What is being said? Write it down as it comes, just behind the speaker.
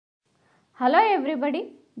Hello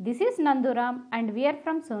everybody, this is Nanduram and we are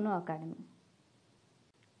from Sonu Academy.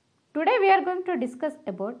 Today we are going to discuss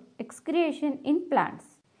about excretion in plants.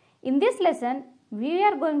 In this lesson, we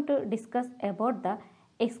are going to discuss about the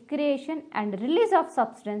excretion and release of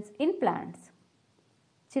substance in plants.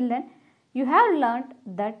 Children, you have learnt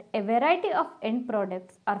that a variety of end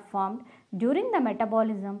products are formed during the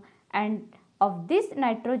metabolism and of these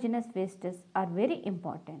nitrogenous wastes are very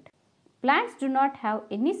important. Plants do not have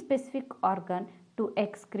any specific organ to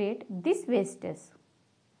excrete these wastes.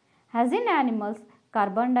 As in animals,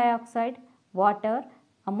 carbon dioxide, water,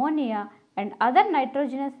 ammonia and other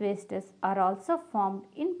nitrogenous wastes are also formed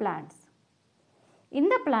in plants. In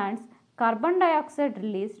the plants, carbon dioxide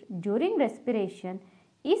released during respiration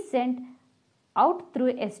is sent out through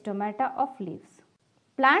a stomata of leaves.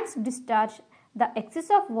 Plants discharge the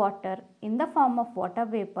excess of water in the form of water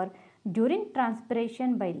vapor during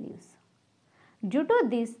transpiration by leaves. Due to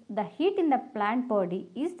this, the heat in the plant body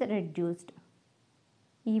is reduced.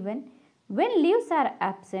 Even when leaves are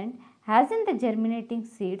absent, as in the germinating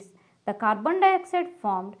seeds, the carbon dioxide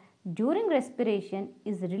formed during respiration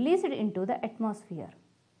is released into the atmosphere.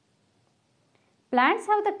 Plants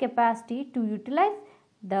have the capacity to utilize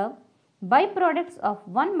the byproducts of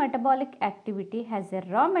one metabolic activity as a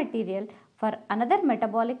raw material for another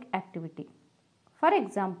metabolic activity. For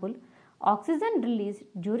example, oxygen released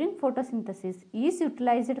during photosynthesis is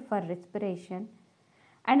utilized for respiration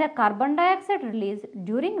and the carbon dioxide released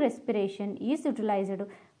during respiration is utilized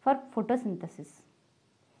for photosynthesis.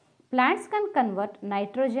 Plants can convert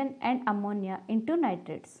nitrogen and ammonia into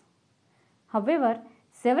nitrates. However,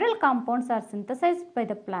 several compounds are synthesized by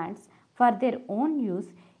the plants for their own use,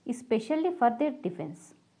 especially for their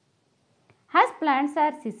defense. As plants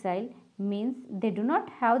are sessile, means they do not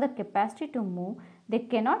have the capacity to move, they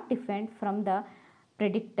cannot defend from the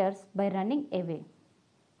predators by running away.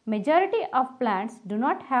 Majority of plants do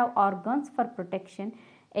not have organs for protection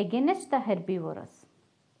against the herbivores.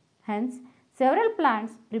 Hence, several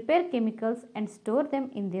plants prepare chemicals and store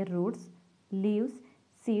them in their roots, leaves,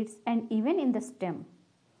 seeds and even in the stem.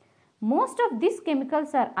 Most of these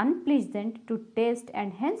chemicals are unpleasant to taste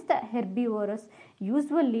and hence the herbivores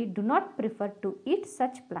usually do not prefer to eat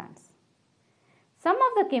such plants. Some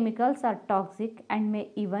of the chemicals are toxic and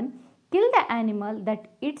may even kill the animal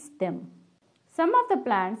that eats them. Some of the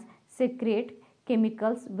plants secrete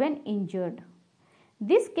chemicals when injured.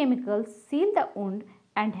 These chemicals seal the wound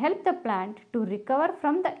and help the plant to recover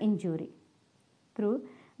from the injury. Through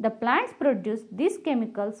the plants produce these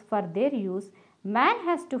chemicals for their use, man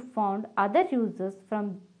has to find other uses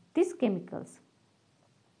from these chemicals.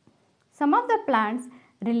 Some of the plants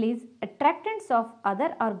release attractants of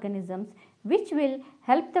other organisms which will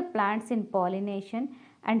help the plants in pollination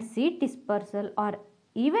and seed dispersal or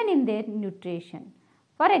even in their nutrition.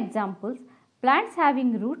 For example, plants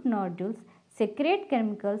having root nodules secrete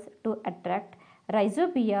chemicals to attract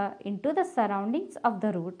rhizobia into the surroundings of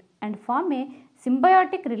the root and form a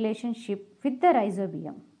symbiotic relationship with the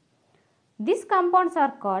rhizobium. These compounds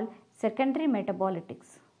are called secondary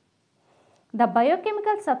metabolics. The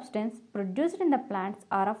biochemical substance produced in the plants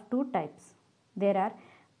are of two types. There are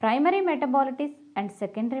primary metabolites and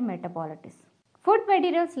secondary metabolites. Food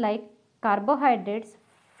materials like carbohydrates,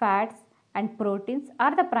 fats and proteins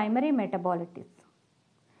are the primary metabolites.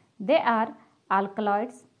 They are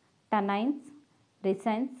alkaloids, tannins,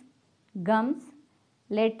 resins, gums,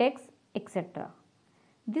 latex, etc.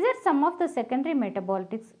 These are some of the secondary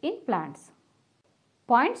metabolites in plants.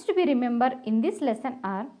 Points to be remembered in this lesson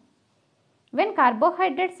are: when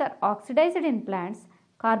carbohydrates are oxidized in plants,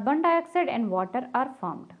 carbon dioxide and water are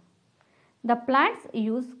formed. The plants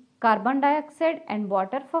use carbon dioxide and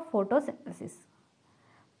water for photosynthesis.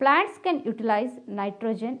 Plants can utilize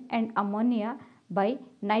nitrogen and ammonia by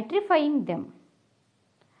nitrifying them.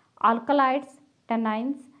 Alkaloids,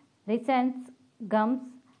 tannins, resins, gums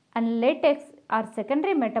and latex are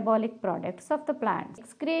secondary metabolic products of the plants.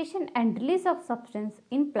 Excretion and release of substance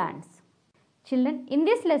in plants. Children, in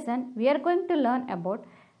this lesson we are going to learn about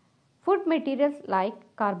food materials like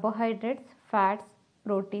carbohydrates, fats,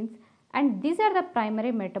 proteins and these are the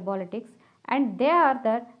primary metabolites and they are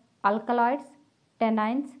the alkaloids,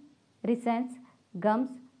 tannins, resins, gums,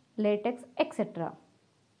 latex, etc.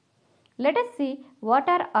 Let us see what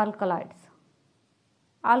are alkaloids.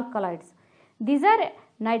 Alkaloids. These are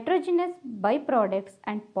nitrogenous byproducts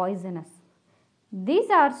and poisonous. These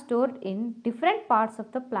are stored in different parts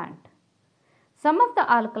of the plant. Some of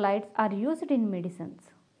the alkaloids are used in medicines.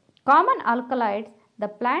 Common alkaloids, the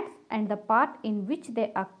plants and the part in which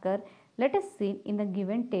they occur, let us see in the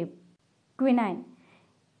given table. Quinine.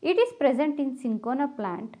 It is present in cinchona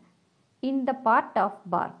plant in the part of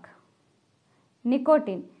bark.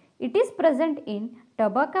 Nicotine. It is present in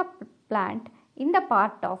tobacco plant in the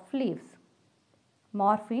part of leaves.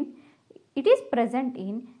 Morphine. It is present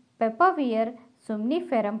in Papaver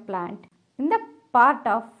somniferum plant in the part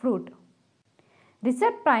of fruit.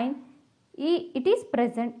 Reserpine. It is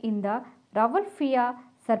present in the Rauwolfia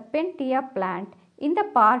serpentia plant in the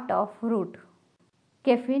part of root.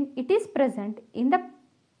 Caffeine. It is present in the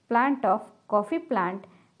plant of coffee plant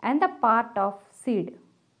and the part of seed.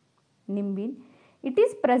 Nimbin. It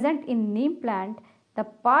is present in neem plant, the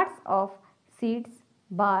parts of seeds,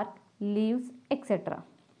 bark, leaves, etc.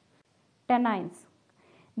 Tannins.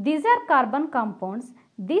 These are carbon compounds.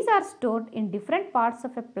 These are stored in different parts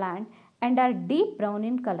of a plant and are deep brown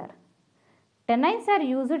in color. Tannins are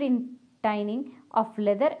used in tanning of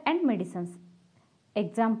leather and medicines.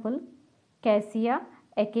 Example, cassia,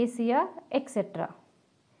 acacia, etc.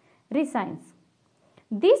 Resins.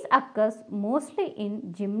 This occurs mostly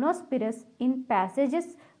in gymnosperms in passages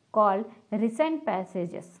called resin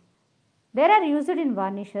passages. They are used in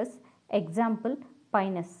varnishes. Example,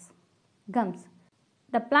 pinus. Gums.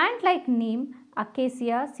 The plant like neem,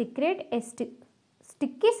 acacia secrete a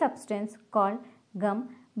sticky substance called gum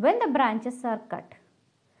when the branches are cut.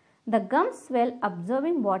 The gums swell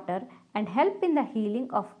absorbing water and help in the healing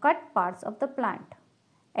of cut parts of the plant.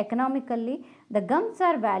 Economically, the gums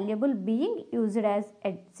are valuable being used as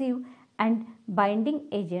adhesive and binding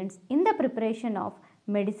agents in the preparation of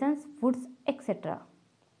medicines, foods, etc.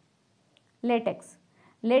 Latex.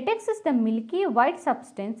 Latex is the milky white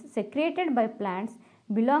substance secreted by plants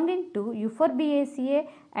belonging to Euphorbiaceae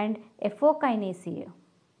and Aphocinaceae.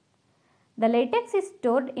 The latex is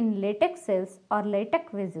stored in latex cells or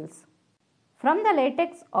latex vessels. From the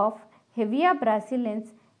latex of Hevea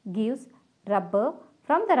brasiliensis gives rubber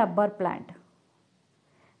from the rubber plant.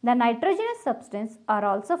 The nitrogenous substances are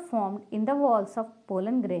also formed in the walls of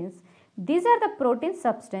pollen grains. These are the protein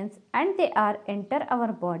substances and they are enter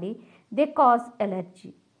our body. They cause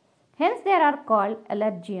allergy. Hence they are called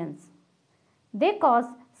allergens. They cause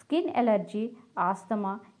skin allergy,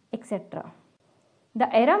 asthma, etc.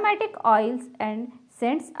 The aromatic oils and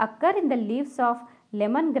scents occur in the leaves of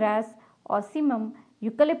lemongrass, ocimum,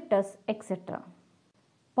 eucalyptus, etc.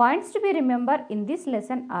 Points to be remembered in this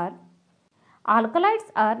lesson are: alkaloids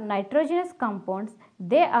are nitrogenous compounds,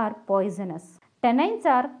 they are poisonous. Tannins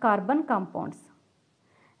are carbon compounds.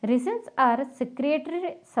 Resins are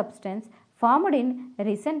secretory substances formed in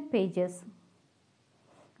resin pages.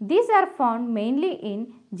 These are found mainly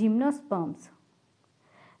in gymnosperms.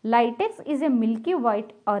 Latex is a milky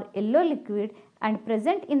white or yellow liquid and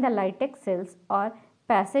present in the latex cells or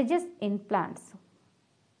passages in plants.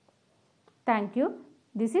 Thank you.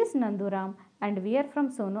 This is Nanduram and we are from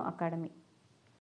Sono Academy.